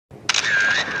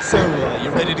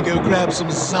Ready to go grab some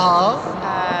saw?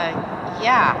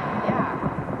 Yeah.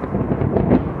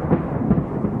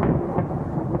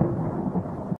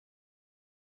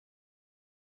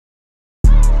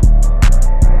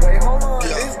 Wait, hold on.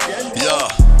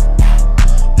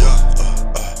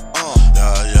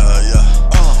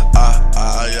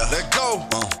 Let go.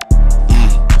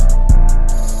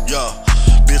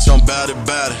 Bitch, I'm bout it.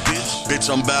 Bitch,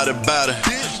 I'm bout it.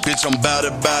 Bitch, I'm bout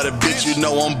it. Bitch, you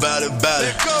know I'm bout it.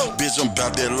 Bitch, I'm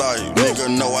bout that life. Nigga,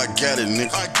 know I got it,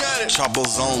 nigga.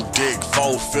 Choppers on deck,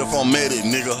 4/5, I'm at it,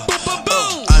 nigga.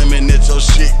 I'm in at your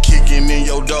shit, kicking in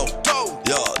your dough.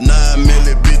 9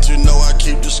 milli, bitch, you know I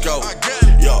keep the scope.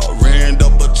 Ran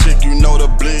up a chick, you know the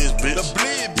blizz, bitch.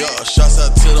 Shots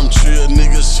out to them trill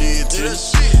niggas, shit,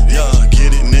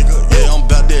 get it, nigga. Yeah, I'm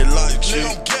bout that life, chick.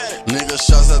 Nigga,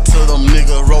 shouts out to them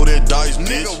niggas, roll that dice,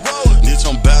 bitch. Bitch,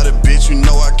 I'm bout it, bitch, you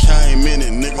know I came in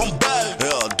it, nigga.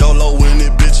 Yeah, Dolo in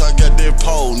it, bitch, I got that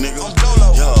pole, nigga.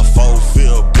 Yeah,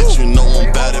 4/5, bitch, you know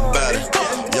I'm bout it.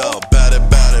 Yeah, bout it,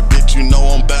 bitch, you know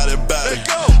I'm bout it.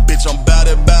 Bitch, I'm bout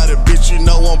it, bitch, you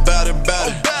know I'm bout it.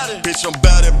 Bitch, I'm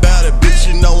bout it, bitch,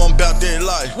 you know I'm bout that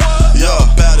life. Yeah,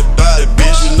 bout it,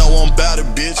 bitch, you know I'm bout it,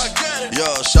 bitch.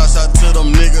 Yeah, shouts out to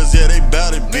them niggas, yeah, they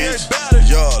bout it, bitch.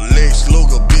 Yeah, Lex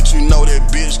Luger, bitch, you know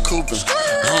that bitch coopin'.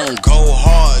 Go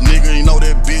hard, nigga, you know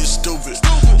that bitch stupid.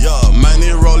 Yeah, man,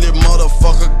 they roll that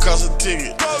motherfucker, cost a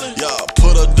ticket. Yeah,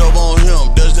 put a dub on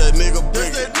him, that's that nigga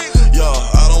bigot. Yeah,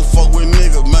 I don't fuck with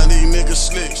niggas, man, these niggas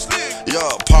slick.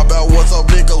 Yeah, pop out, what's up,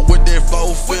 nigga, with that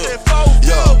 4/5.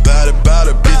 Yeah, bout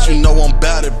it, bitch, you know I'm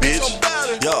bout it, bitch.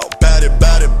 Yeah, bout it,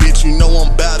 bitch, you know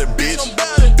I'm bout it, bitch.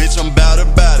 Bitch, I'm bout it.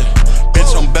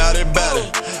 Bitch, I'm bout it.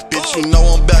 Bitch, you know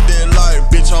I'm bout that life.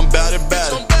 Bitch, I'm bout it.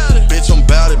 Bitch, I'm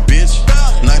bout it, bitch.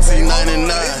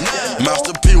 1999.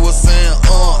 Master P was saying,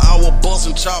 I was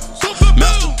bustin' choppers.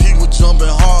 Master P was jumping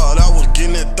hard, I was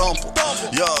getting that thumper.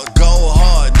 Yeah, go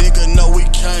hard, nigga, know we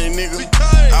came, nigga.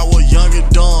 I was young and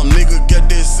dumb, nigga, get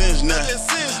that sense now.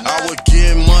 I was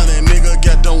getting money, nigga,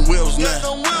 got them whips now.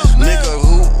 Nigga,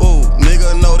 ooh,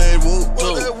 nigga know they whoop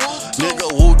too. Nigga,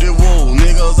 whoop the woo,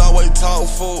 niggas always talk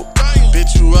fool.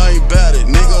 Bitch, you ain't bout it,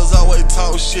 niggas always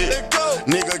talk shit.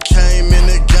 Nigga came in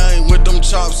the game with them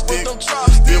chopsticks.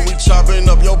 Bitch, we chopping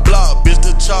up your block, bitch,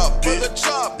 the chop, bitch.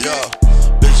 Yeah,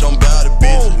 bitch, I'm bout it,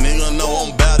 bitch. Nigga know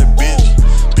I'm bout it, bitch.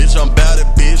 Bitch, I'm bout it,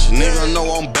 bitch. Nigga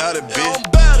know I'm bout it,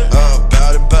 bitch.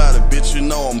 Bout it, bitch, you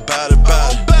know I'm bout it.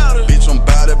 Bitch, I'm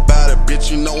bout it,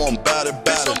 bitch, you know I'm bout it.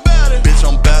 Bitch,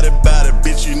 I'm bout it,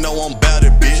 bitch, you know I'm bout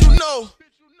it, bitch.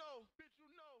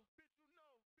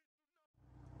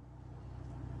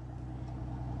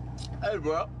 Hey,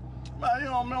 bro. Man, you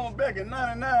don't remember back in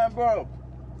 99, bro?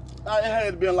 It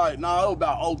had to be like, it was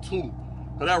about 02.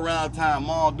 Cause that round time,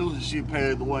 Mom Deuce shit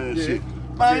paved the way and shit.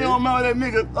 Man, you don't remember that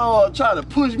nigga try to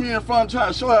push me in front, try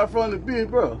to show out in front of the bitch,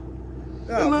 bro?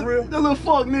 That little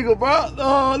fuck nigga, bro.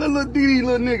 That little DD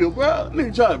little nigga, bro.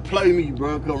 Nigga try to play me,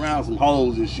 bro. Come around some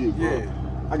hoes and shit, bro.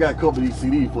 I got a couple of these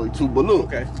CDs for you too, but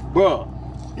look, bro.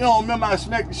 You don't remember I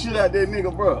smacked the shit out that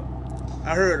nigga, bro?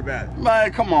 I heard about it.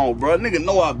 Man, come on, bro. Nigga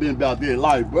know I been about that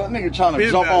life, bro. Nigga trying to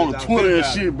jump on the Twitter and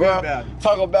shit, bro.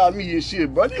 Talk about me and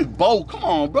shit, bro. This Bout, come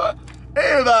on, bro.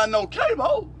 Everybody know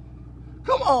Kevbo.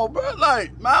 Come on, bro.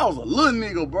 Like, man, I was a little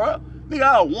nigga, bro. Nigga,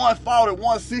 I was 140,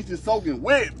 160 soaking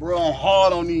wet, bro. I'm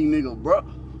hard on these niggas, bro.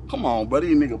 Come on, bro.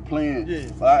 These niggas playing.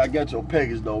 I got your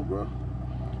package, though, bro.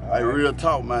 Like, real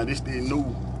talk, man. This the new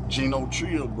Kevbo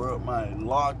Trill, bro. Man,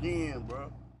 lock in,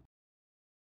 bro.